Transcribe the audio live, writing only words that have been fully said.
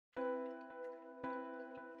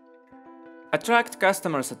Attract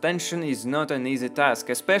customers' attention is not an easy task,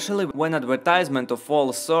 especially when advertisements of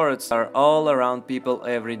all sorts are all around people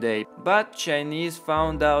every day. But Chinese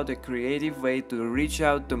found out a creative way to reach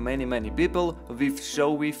out to many people with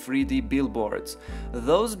showy 3D billboards.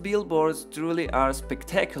 Those billboards truly are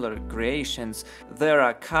spectacular creations. There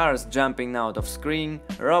are cars jumping out of screen,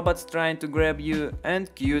 robots trying to grab you,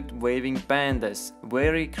 and cute waving pandas.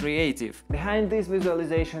 Very creative. Behind this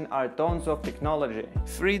visualization are tons of technology.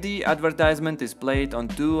 3D advertisement is played on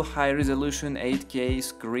two high-resolution 8K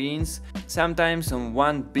screens, sometimes on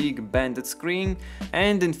one big banded screen,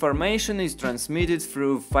 and information is transmitted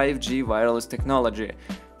through 5G wireless technology.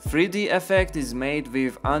 3D effect is made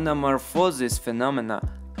with anamorphosis phenomena.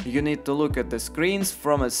 You need to look at the screens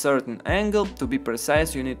from a certain angle. To be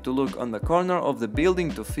precise, you need to look on the corner of the building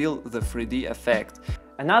to feel the 3D effect.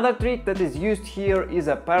 Another trick that is used here is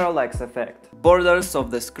a parallax effect. Borders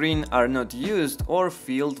of the screen are not used or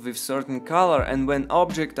filled with certain color, and when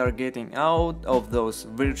objects are getting out of those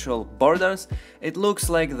virtual borders, it looks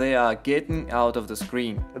like they are getting out of the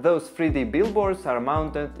screen. Those 3D billboards are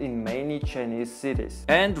mounted in many Chinese cities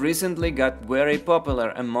and recently got very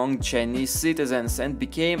popular among Chinese citizens and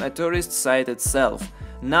became a tourist site itself.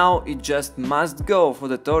 Now it just must go for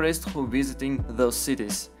the tourists who visiting those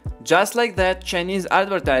cities. Just like that, Chinese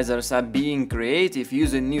advertisers are being creative,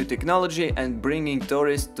 using new technology and bringing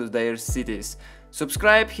tourists to their cities.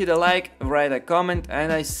 Subscribe, hit a like, write a comment,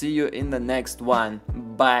 and I see you in the next one.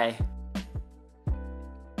 Bye!